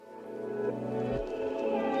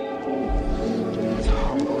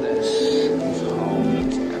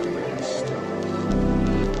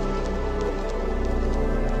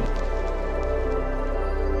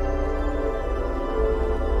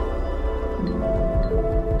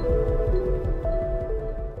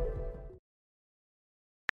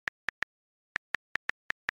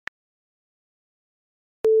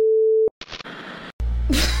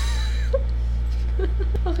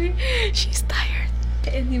She's tired.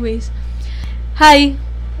 Anyways. Hi.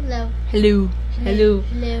 Hello. Hello. Hello.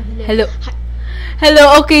 Hello. Hello.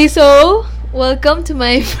 Hello. Okay, so welcome to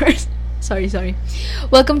my first sorry.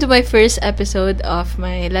 Welcome to my first episode of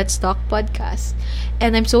my Let's Talk podcast.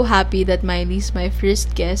 And I'm so happy that Miley's my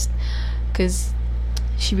first guest cuz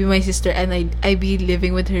she be my sister and I be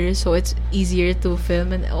living with her, so it's easier to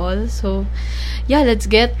film and all. So yeah, let's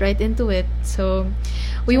get right into it. So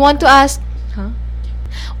we want to ask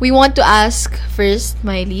first,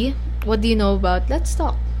 Miley, what do you know about Let's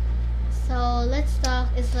Talk? So Let's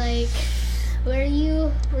Talk is like where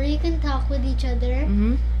you can talk with each other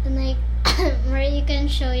Mm-hmm. and like where you can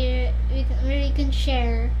share Your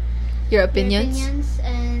your opinions?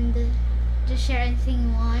 and just share anything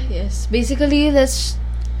you want. Yes. Basically, let's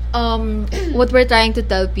what we're trying to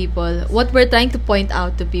tell people, what we're trying to point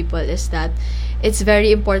out to people is that it's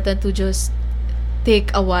very important to just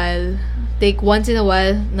take once in a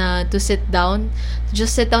while to sit down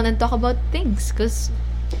and talk about things,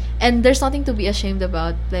 and there's nothing to be ashamed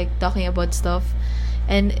about, like talking about stuff,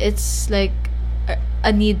 and it's like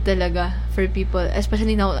a need talaga for people,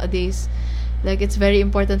 especially nowadays. Like, it's very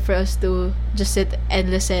important for us to just sit and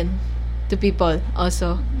listen to people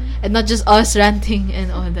also, and not just us ranting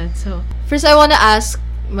and all that. So first, I want to ask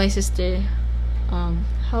my sister,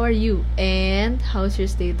 how are you, and how's your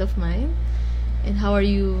state of mind, and how are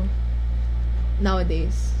you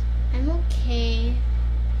nowadays? I'm okay.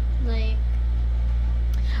 Like,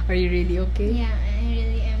 Are you really okay? yeah, I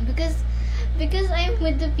really am because I'm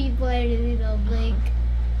with the people I really love. Like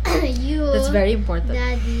you. That's very important.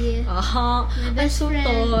 Daddy. My I'm best so friend.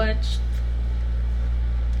 touched.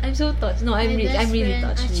 I'm so touched. No, I'm my really, best I'm really friend,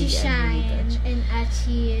 touched. Achi Really, I'm really Shine touched. and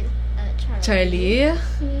Achi Charlie.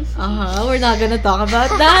 We're not gonna talk about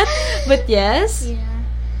that, but yes. Yeah.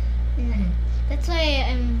 That's why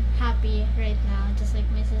I'm happy right now, just like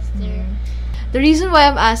my sister. The reason why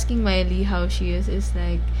I'm asking Miley how she is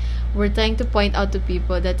like we're trying to point out to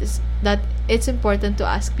people that it's important to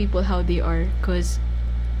ask people how they are, because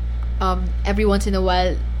every once in a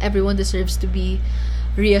while everyone deserves to be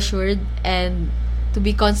reassured and to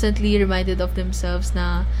be constantly reminded of themselves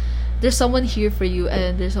na there's someone here for you,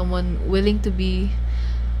 and there's someone willing to be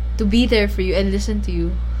there for you and listen to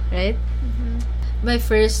you, right? My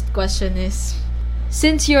first question is,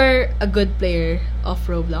 since you're a good player of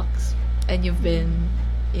Roblox and you've been,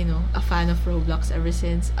 a fan of Roblox ever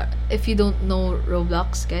since. If you don't know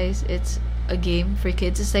Roblox, guys, it's a game for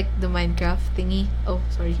kids. It's like the Minecraft thingy. Oh,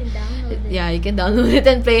 sorry. You can download it. Yeah, you can download it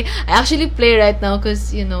and play. I actually play right now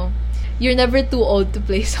because, you're never too old to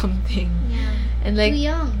play something. Yeah. And like, Too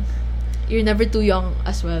young. you're never too young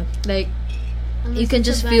as well. Like, Unless you can it's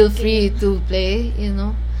a just bad feel free game. to play,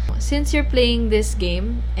 Since you're playing this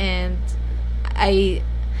game, and I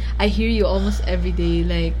hear you almost every day,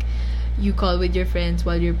 like, you call with your friends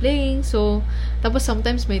while you're playing. So, tapos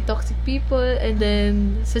sometimes may toxic people, and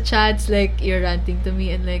then sa chats, like, you're ranting to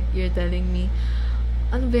me and like, you're telling me,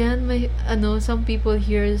 ano ba yan? Some people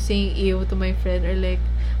here saying ew to my friend, or like,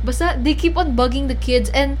 basta, they keep on bugging the kids,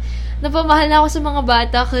 and napamahal na ako sa mga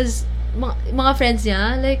bata cause mga friends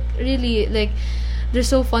niya, like, really, like, they're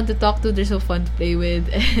so fun to talk to, they're so fun to play with,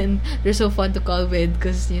 and they're so fun to call with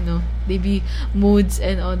because, they be moods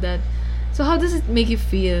and all that. So, how does it make you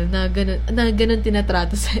feel na ganun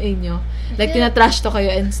tinatrato sa inyo? Like, tinatrash to kayo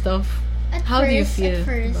and stuff. How do you feel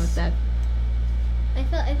about that?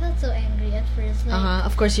 I felt so angry at first. Like,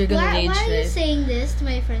 Of course, you're gonna why rage, are you right? saying this to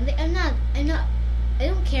my friend? Like, I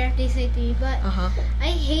don't care if they say it to me, but I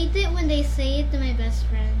hate it when they say it to my best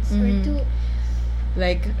friends or to,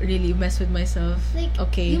 like, really mess with myself. like,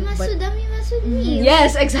 Okay, you mess but with them, you mess with me.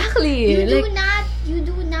 yes, exactly. You Like,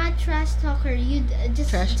 do not trash talk her. You just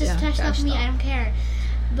Trash talk me. talk. I don't care.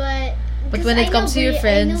 But when it comes to your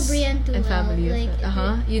friends I know Brian too and well. family,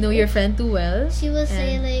 Like, you know your friend too well. She will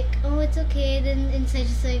say and- like, "Oh, it's okay." Then inside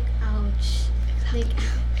she's like, "Ouch." Like,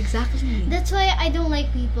 Exactly. that's why I don't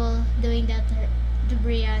like people doing that to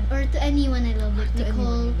Brian or to anyone I love, like To anyone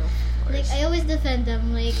Nicole. you love, of Like, course. I always defend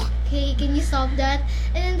them. Like, "Hey, can you stop that?"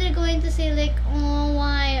 And then they're going to say like, "Oh,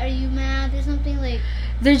 why are you mad?" or something like.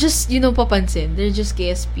 They're just, papansin. They're just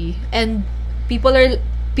KSP. And people are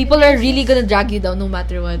really gonna drag you down no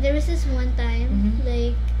matter what. There was this one time,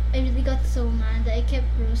 like, I really got so mad that I kept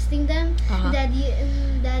roasting them.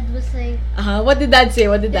 Dad was like, What did Dad say?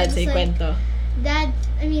 What did Dad Dad say? was like- Kwento.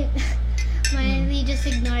 Miley, just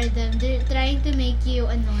ignore them. They're trying to make you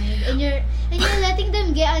annoyed, and you're letting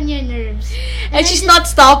them get on your nerves. And she's not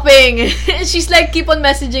stopping. She's like, keep on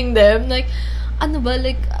messaging them. Like, ano ba?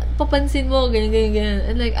 Like, papansin mo,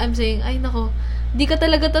 ganyan. And like, I'm saying, ay nako, di ka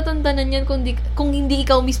talaga tatantanan yan kung hindi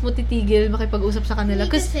ikaw mismo titigil makipag-usap sa kanila.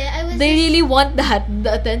 Because they really want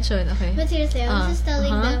the attention. Okay. But seriously, I was just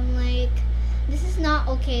telling them, like, this is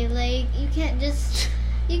not okay. Like, you can't just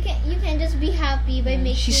be happy by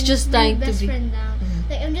making She's just your trying best to be, friend down.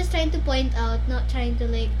 Like, I'm just trying to point out, not trying to,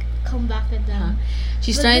 like, come back with them.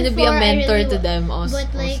 She's But trying to be a mentor really to them also.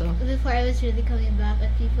 But, like, before I was really coming back,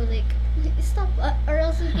 and people, like, stop, or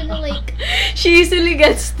else you're gonna, like... She usually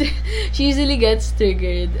gets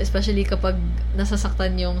triggered, especially kapag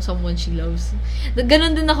nasasaktan yung someone she loves.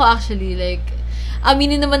 Ganon din ako actually, like,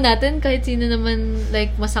 aminin naman natin, kahit sino naman,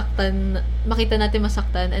 like, makita natin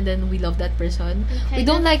masaktan, and then we love that person. We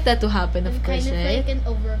don't like that to happen, of course, kind of right? like an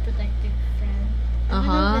overprotective friend. I don't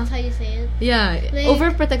know if that's how you say it. Yeah, like,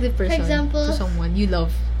 overprotective person, for example, to someone you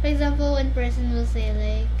love. For example, one person will say,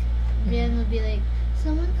 like, Brian will be like,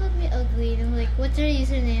 someone called me ugly, and I'm like, what's your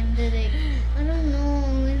username? They're like, I don't know,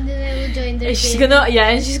 and then I will join their And she's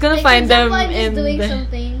page. gonna like, find them I'm in just doing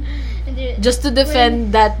something, and just to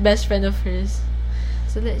defend that best friend of hers.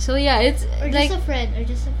 So yeah, it's or like just a friend.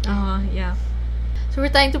 yeah. So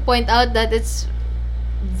we're trying to point out that it's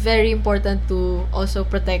very important to also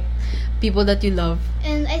protect people that you love.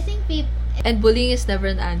 And I think and bullying is never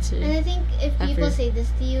an answer. And I think if people ever. say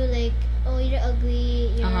this to you, like, oh, you're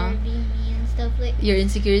ugly, you're being mean and stuff, like, your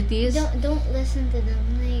insecurities, don't listen to them.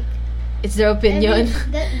 Like, it's their opinion.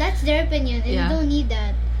 That's their opinion, and you don't need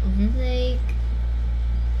that. Like,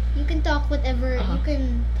 you can talk whatever, you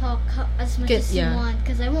can talk as much as you want,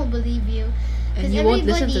 because I won't believe you. And you won't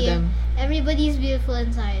listen to them. Everybody's beautiful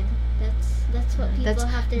inside. That's what people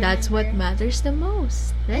have to remember. That's what matters the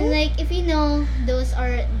most, right? And like, if you know those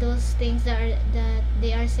things that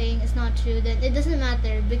they are saying is not true, then it doesn't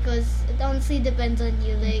matter, because it honestly depends on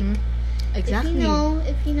you. Like, exactly.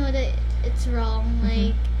 If you know that it's wrong,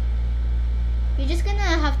 like, you're just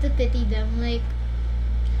gonna have to pity them. Like,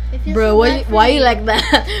 bro, why you like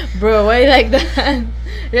that? Bro, why you like that?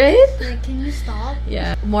 Right? Like, can you stop?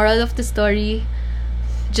 Yeah. Moral of the story: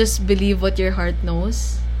 just believe what your heart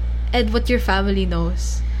knows and what your family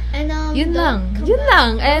knows. And yun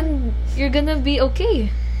lang, and you're gonna be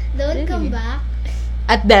okay. Don't come back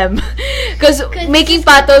at them, because making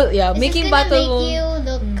battle will make you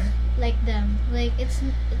look like them. Like, it's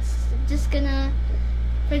just gonna,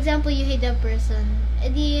 for example, you hate that person,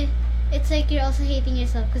 it's like you're also hating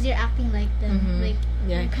yourself because you're acting like them. Like,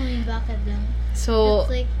 you're coming back at them. So,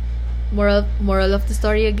 like, moral of the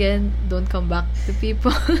story again: don't come back to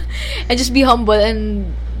people, and just be humble,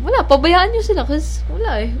 and pabayaan nyo sila, kasi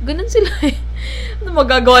ganun sila ano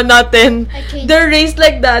magagawa natin? They're raised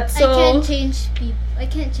like that, so I can't change people. I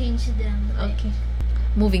can't change them. Okay.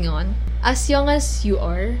 Moving on. As young as you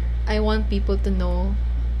are, I want people to know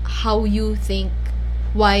how you think.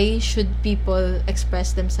 Why should people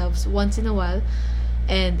express themselves once in a while,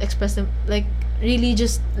 and express them, like, really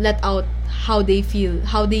just let out how they feel,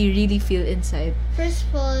 how they really feel inside? First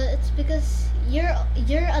of all, it's because you're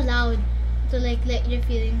allowed to, like, let your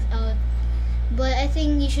feelings out, but I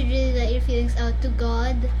think you should really let your feelings out to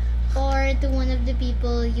God or to one of the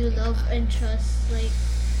people you love and trust. Like,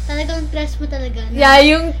 talagang trust mo talaga na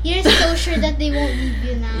you're so sure that they won't leave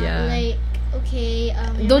you now. Like, okay,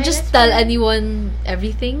 don't just tell anyone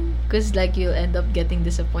everything, because, like, you'll end up getting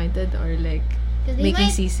disappointed or, like,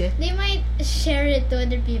 making sisi. They might share it to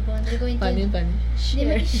other people, and they're going to they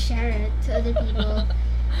might share it to other people.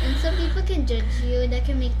 And some people can judge you. That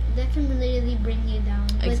can literally bring you down.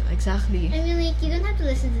 But, exactly. I mean, like, you don't have to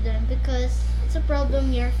listen to them, because it's a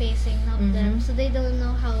problem you're facing, not them. So they don't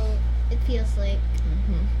know how it feels like.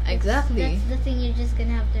 Exactly. That's the thing you're just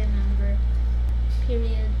gonna have to remember.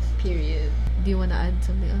 Period. Do you wanna add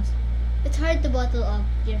something else? It's hard to bottle up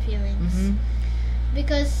your feelings,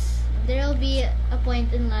 because there'll be a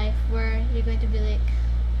point in life where you're going to be like,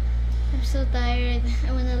 I'm so tired.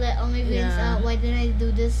 I want to let all my feelings out. Why didn't I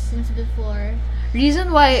do this since before?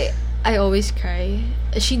 Reason why I always cry,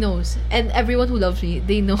 she knows, and everyone who loves me,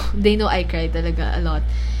 they know I cry talaga a lot.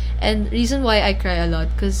 And reason why I cry a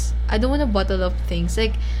lot, because I don't want to bottle up things.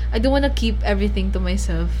 Like, I don't want to keep everything to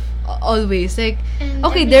myself always. Like,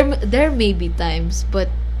 okay, there may be times, but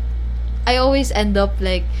I always end up,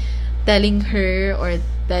 like, telling her or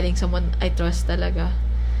telling someone I trust talaga.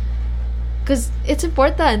 Because it's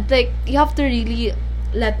important. Like, you have to really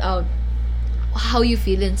let out how you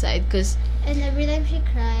feel inside. And every time she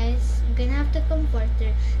cries, I'm gonna have to comfort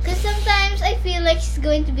her. Because sometimes I feel like she's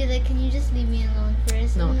going to be like, can you just leave me alone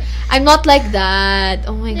first? No. I'm not like that.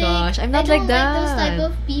 Oh my gosh. I'm not like that. I don't like those type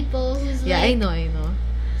of people who's like... I know.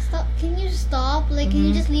 Stop. Can you stop? Like, can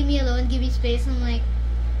you just leave me alone? Give me space? I'm like,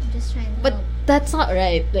 I'm just trying to But help. that's not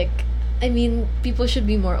right. Like, I mean, people should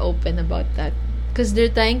be more open about that. because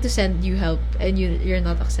they're trying to send you help and you're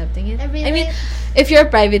not accepting it. Every I mean, time- if you're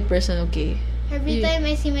a private person, okay. Every You- time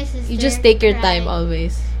I see my sister, You just take your cry, time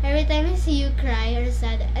always. Every time I see you cry or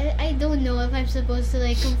sad, I don't know if I'm supposed to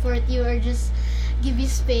like comfort you or just give you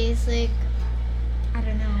space. Like, I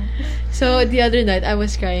don't know. So, the other night, I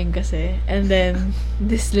was crying kasi. And then,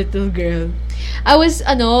 this little girl. I was,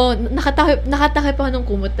 nakatakip ako ng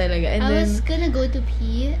kumot talaga. And I then, was gonna go to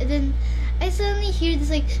pee, and then I suddenly hear this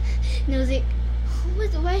like, and I was like,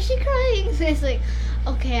 why is she crying? So I was like,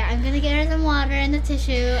 okay, I'm gonna get her some water and a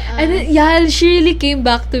tissue. and then, yeah, she really came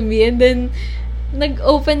back to me. And then,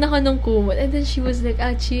 nag-open ako ng kumot. And then, she was like,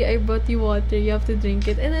 Achi, I brought you water. You have to drink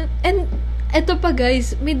it. And eto pa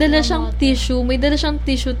guys, may dala siyang Water. tissue. May dala siyang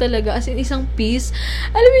tissue talaga. As in, isang piece.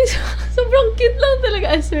 Alam mo, sobrang cute lang talaga.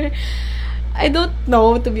 I swear. I don't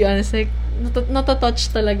know, to be honest. Like,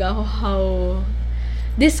 natatouch talaga ako how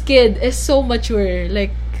this kid is so mature.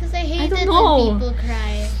 Like, Because I hate don't it know. when people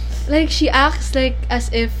cry. like she acts like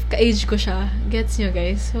as if ka-age ko siya. Gets niyo,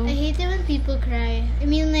 guys? So, I hate it when people cry. I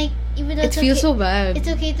mean, like, even though it feels so bad.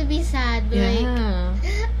 it's okay to be sad, but like, Yeah.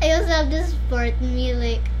 I also have this part in me,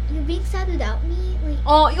 like, you're being sad without me? Like,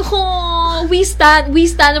 We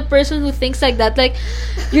stand a person who thinks like that. Like,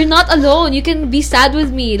 you're not alone. You can be sad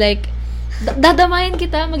with me. Like, dadamayan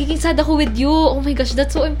kita. Magiging sad ako with you. Oh my gosh,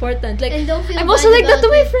 that's so important. Like, and don't feel I'm bad also like that to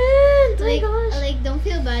about my it. friend. Oh my Like, gosh. like, don't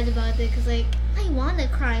feel bad about it, because, like, I wanna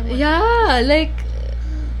cry more. Yeah, like,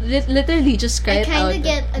 literally just cry I it kinda out.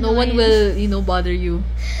 get No one annoyed. will, bother you.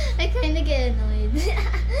 I kind of get annoyed.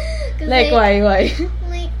 'Cause, Like, why?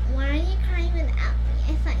 Like, why are you crying without me?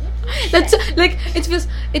 I thought you could That's, like,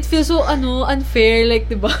 it feels so, unfair. Like,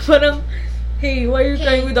 diba? Parang, hey, why are you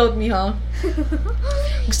crying without me, huh?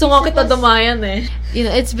 Gusto nga kita damayan eh. You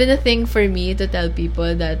know, it's been a thing for me to tell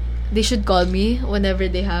people that they should call me whenever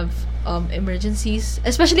they have emergencies,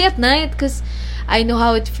 especially at night, because I know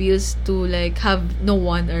how it feels to like have no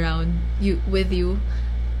one around you with you,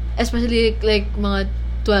 especially like mga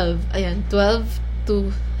 12 to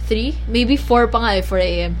 3, maybe 4 pa nga 4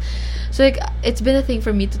 a.m. So like it's been a thing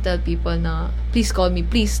for me to tell people na please call me,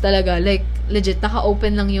 please talaga, like legit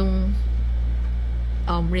naka-open lang yung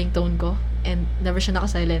ringtone ko and never siya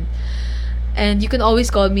naka-silent. And you can always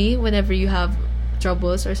call me whenever you have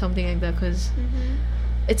troubles or something like that, because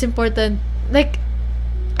it's important. Like,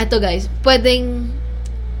 eto guys, pwedeng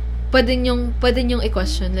yung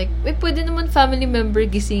i-question. Like, pwede naman family member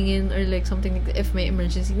gisingin or like something like that if may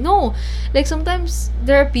emergency. No! Like, sometimes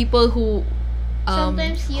there are people who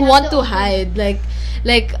Sometimes you who have want to to open- hide. Like,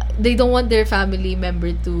 they don't want their family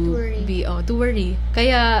member to worry. to worry.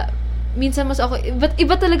 Kaya, minsan mas ako, but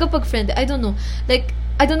iba talaga pag friend. I don't know. Like,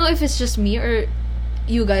 I don't know if it's just me or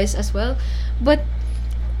you guys as well, but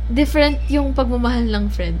different yung pagmamahal ng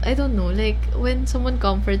friend. I don't know. Like, when someone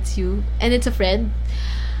comforts you and it's a friend,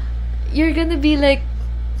 you're gonna be like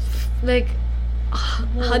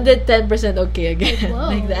 110% okay again. Whoa.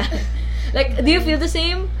 Like that. Like, do you feel the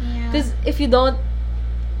same? Yeah. Because if you don't,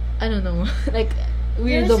 I don't know. Like,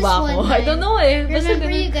 weirdo There was ba this ako? one I don't know eh. Basta Remember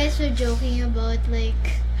ganun. you guys were joking about like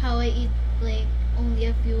how I eat like only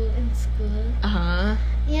a few in school? Aha.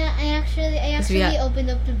 Yeah, I actually we opened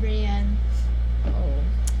up to Brian. Oh.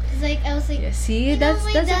 Cause like I was like, Yeah, see, you know, that's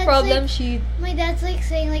my a dad's, problem. like- my dad's like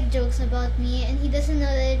saying like jokes about me, and he doesn't know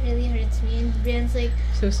that it really hurts me. And Brian's like,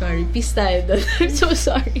 So sorry. Peace tayo doon. I'm so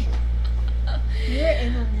sorry. you're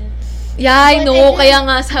in on it. Yeah, I But know. didn't- Kaya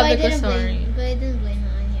nga but I sabi ko didn't sorry. But I didn't blame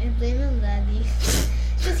it on you. I blame it on Daddy.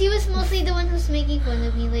 Because he was mostly the one who's making fun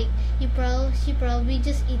of me. Like, she probably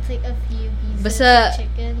just eats like a few pieces Basta- of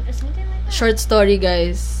chicken or something like that. Short story,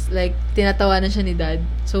 guys. Like, tinatawanan siya ni dad.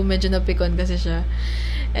 So, medyo napikon kasi siya.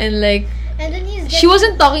 And like, And then he's she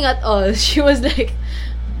wasn't talking at all. She was like,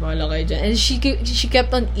 bahala kayo dyan. And she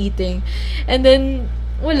kept on eating. And then,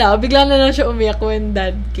 wala. Bigla na lang siya umiyak when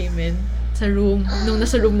dad came in sa room. Nung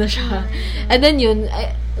nasa room na siya. Oh my God. And then yun,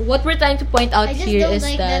 what we're trying to point out I just here don't is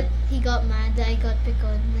like that he got mad that I got picked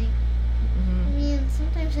on. Like, I Mhm. mean,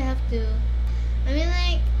 sometimes I have to. I mean,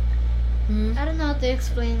 like, Mhm. I don't know how to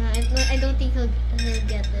explain that. I don't think he'll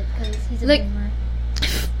get it because he's a Like- boomer.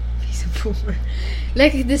 He's a boomer.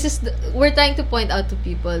 Like, we're trying to point out to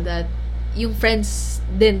people that yung friends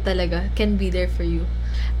din talaga can be there for you.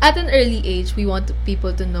 At an early age, we want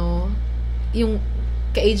people to know yung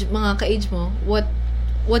mga ka-age mo, what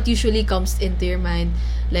usually comes into your mind,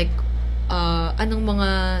 like, anong mga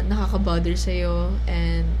nakaka-bother sa'yo,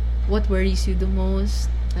 and what worries you the most.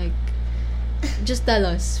 Like, just tell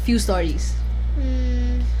us few stories.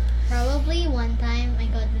 Probably one time I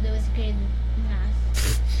got the lowest grade in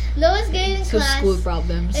math. Lowest grade in So, class. school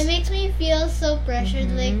problems. It makes me feel so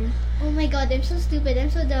pressured. Like, Mhm. oh my god, I'm so stupid.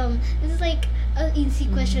 I'm so dumb. This is like an easy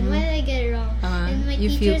question. Why did I get it wrong? And my You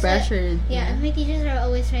feel teachers pressured. and my teachers are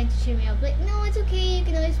always trying to cheer me up. Like, no, it's okay. You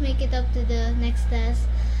can always make it up to the next test.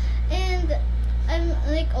 And I'm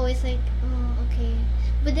like always like, oh, okay.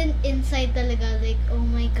 But then inside talaga, like, oh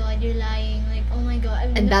my god, you're lying. Like, oh my god,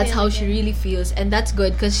 I'm And gonna that's fail how she again. really feels, and that's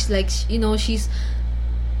good because like she's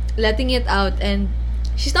letting it out, and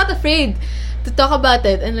she's not afraid to talk about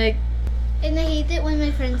it. And like, And I hate it when my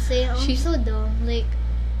friends say, oh, I'm She's- so dumb. Like,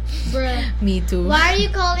 bruh. me too. Why are you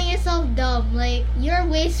calling yourself dumb? Like, you're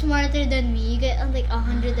way smarter than me. You get like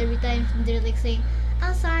 100 every time. And they're like saying,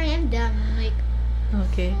 oh, sorry, I'm dumb. I'm like,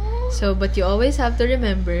 Okay. So, but you always have to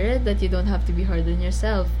remember that you don't have to be hard on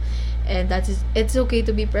yourself. And it's okay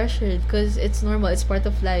to be pressured because it's normal. It's part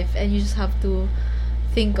of life. And you just have to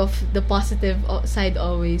think of the positive side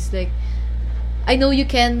always. Like, I know you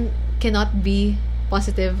cannot be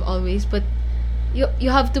positive always, but you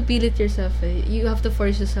have to peel it yourself. You have to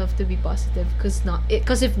force yourself to be positive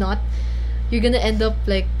because if not, you're gonna end up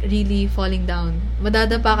like really falling down.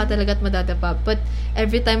 Madadapa ka talaga at madadapa. But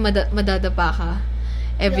every time madadapa ka,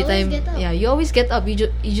 every You always time, get up. yeah, you always get up. You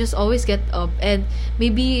just always get up, and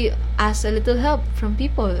maybe ask a little help from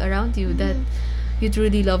people around you that you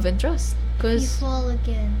truly love and trust. you Cause fall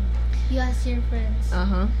again. You ask your friends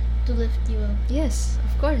to lift you up. yes,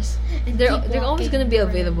 of course. And They're keep always walking gonna be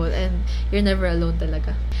forever. available, and you're never alone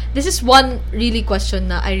talaga. This is one really question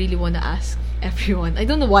na I really wanna ask everyone. I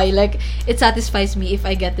don't know why. Like, it satisfies me if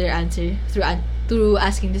I get their answer through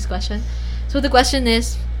asking this question. So the question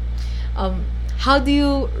is, how do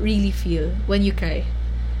you really feel when you cry?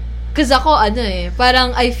 Cause ako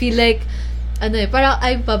parang I feel like parang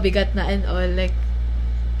I'm pabigat na and all, like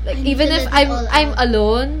I need even to if let it all I'm out.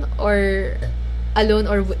 alone or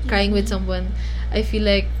crying with someone, I feel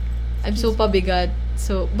like I'm so pabigat.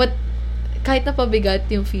 So, but kahit na pabigat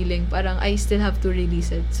yung feeling, parang I still have to release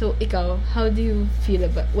it. So, ikaw, how do you feel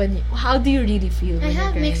how do you really feel when I you're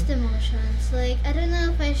have crying? mixed emotions. Like, I don't know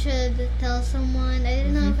if I should tell someone. I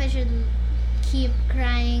don't know if I should keep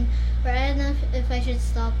crying. Or I don't know if I should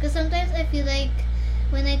stop. Because sometimes I feel like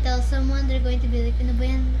when I tell someone, they're going to be like, ano ba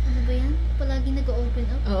yan? Ano ba yan? Palagi nag-open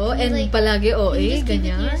up. Oo, Can you, and like, palagi can you just keep it to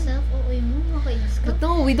ganyan. yourself? OA mo, makainis ka. But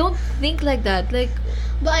no, we don't think like that. Like,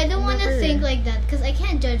 But I don't want to Never. think like that. Because I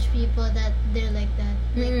can't judge people that they're like that.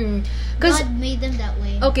 Like, because God made them that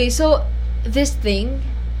way. okay, so this thing,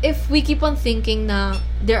 if we keep on thinking na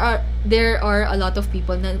there are a lot of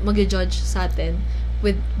people na mag-judge sa atin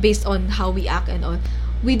based on how we act and all,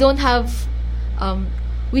 we don't have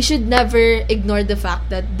we should never ignore the fact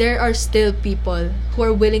that there are still people who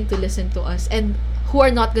are willing to listen to us and who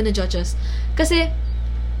are not gonna judge us. Kasi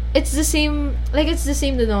it's the same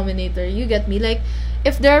denominator. You get me? Like,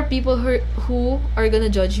 if there are people who are gonna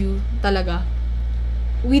judge you talaga,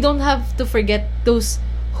 we don't have to forget those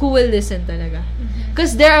who will listen talaga.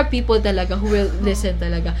 Because there are people talaga who will listen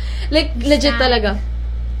talaga. Like, legit Sad. talaga.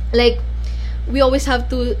 Like, we always have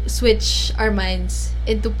to switch our minds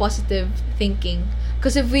into positive thinking.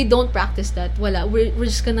 Because if we don't practice that, wala. We're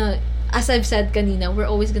just gonna, as I've said kanina, we're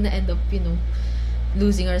always gonna end up,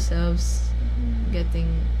 losing ourselves,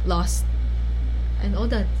 getting lost, and all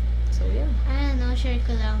that. So, yeah. I don't know, share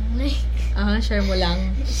ko lang. Like, Share mo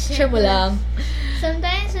lang. Share mo lang.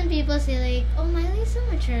 sometimes when people say like, oh, Miley is so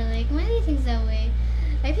mature, like, Miley thinks that way,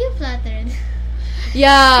 I feel flattered.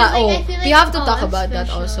 Yeah. Like, I feel We like, have to oh, talk I'm about that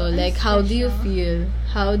special. also. I'm Like, how do you special. feel?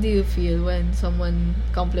 How do you feel when someone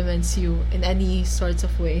compliments you in any sorts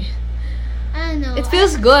of way? I don't know. It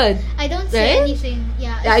feels good. I don't say right? anything.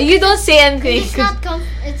 Yeah. Yeah, you don't say anything. It's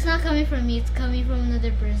not coming from me. It's coming from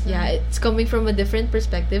another person. Yeah, it's coming from a different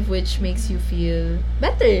perspective, which makes you feel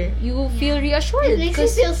better. You feel reassured. It makes you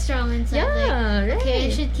 'cause- feel strong inside. Yeah, like, okay, I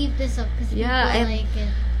right. should keep this up because Yeah, people and- like it.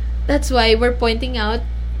 That's why we're pointing out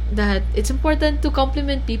that it's important to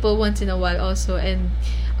compliment people once in a while also, and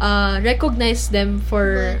recognize them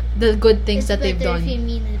for the good things It's that they've better done. if you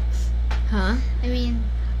mean it. Huh? I mean,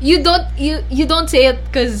 You don't say it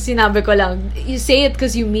because sinabi ko lang. You say it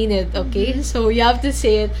because you mean it, okay? So you have to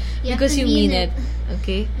say it you have because to you mean it,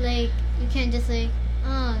 okay? Like, you can't just like,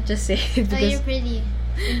 oh, Just say it oh, you're because pretty.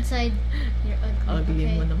 Inside, you're ugly. ugly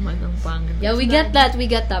mo Okay. naman ang pangit. Yeah, It's we get bad. that. We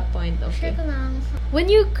get that point, Share okay? ko lang. When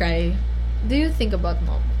you cry, do you think about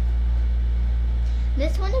mom?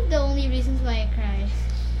 That's one of the only reasons why I cry.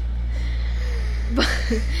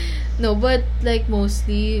 No, but like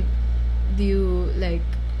mostly, do you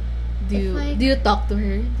do you talk to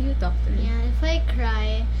her? Do you talk to her? Yeah, if I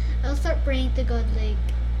cry, I'll start praying to God like,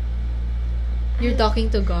 you're talking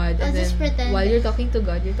to God, I'll and just then pretend while you're talking to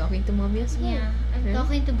God, you're talking to mommy as well. Yeah, I'm right?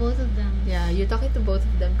 talking to both of them. Yeah, you're talking to both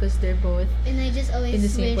of them because they're both And I just always in the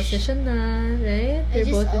same wish, position na, right? I They're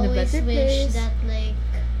just both in a always better wish place. that like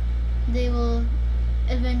they will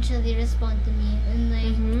eventually respond to me and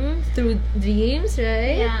like Through dreams,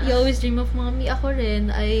 right? Yeah. You always dream of mommy. Ako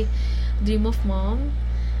rin, I dream of mom.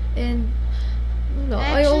 And wala,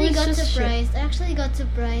 I actually always got just surprised. I actually got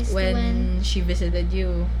surprised when she visited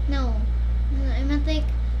you. no, I meant like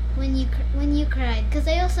when you cried, because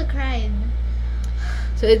I also cried.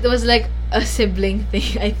 So it was like a sibling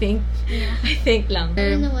thing, I think. Yeah. I think lang.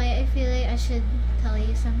 I don't know why I feel like I should tell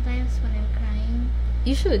you sometimes when I'm crying,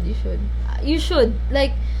 You should. You should.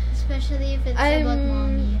 Like, especially if it's about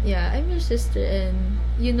mommy. yeah, I'm your sister, and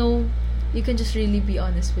you know, you can just really be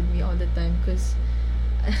honest with me all the time, because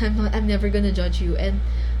I'm never gonna judge you, and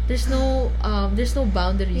there's no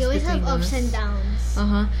boundaries We always between have ups us. and downs.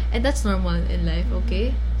 And that's normal in life,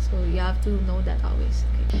 okay? So you have to know that always.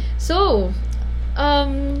 Okay. So,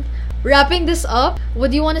 wrapping this up, what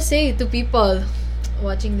do you want to say to people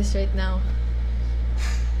watching this right now?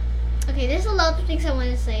 Okay, there's a lot of things I want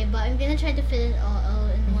to say, but I'm gonna try to fit it all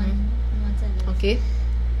in one sentence. Okay,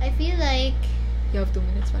 I feel like you have 2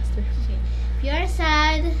 minutes faster. if you are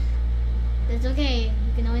sad, that's okay.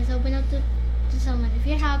 You can always open up to someone. If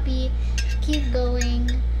you're happy, keep going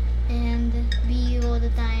and be you all the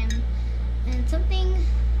time. And something,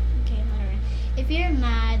 okay, whatever. If you're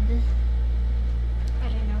mad, I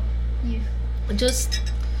don't know, you. Just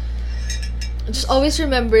always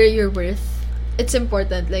remember your worth. It's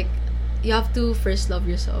important. Like, you have to first love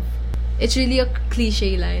yourself. It's really a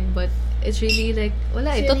cliche line, but it's really like,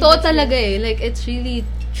 wala eh. It's really Totoo the talaga truth. eh. Like, it's really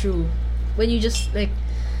true. When you just, like,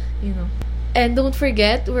 you know. And don't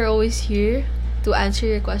forget, we're always here to answer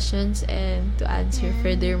your questions and to answer Yeah.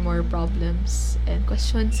 further more problems and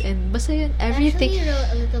questions. And basta yun, I everything. actually wrote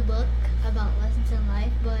a little book about lessons in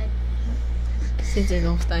life, but Since there's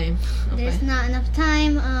no time. Okay. there's not enough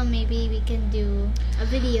time. Maybe we can do a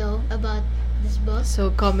video about this book.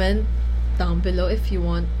 So comment down below if you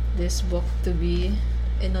want this book to be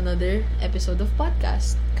in another episode of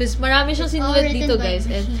podcast. Because marami siyang It's all sinulat written dito, by guys.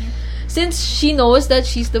 me. And since she knows that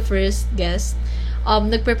she's the first guest,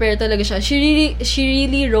 nag-prepare talaga siya. She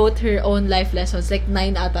really wrote her own life lessons. Like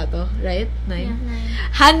 9 ata to, right? 9. Yeah,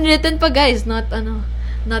 9. Handwritten pa, guys. Not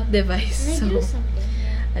device. And I So, do something.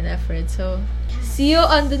 Yeah. an effort. So, see you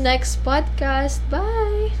on the next podcast.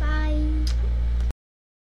 Bye! Bye.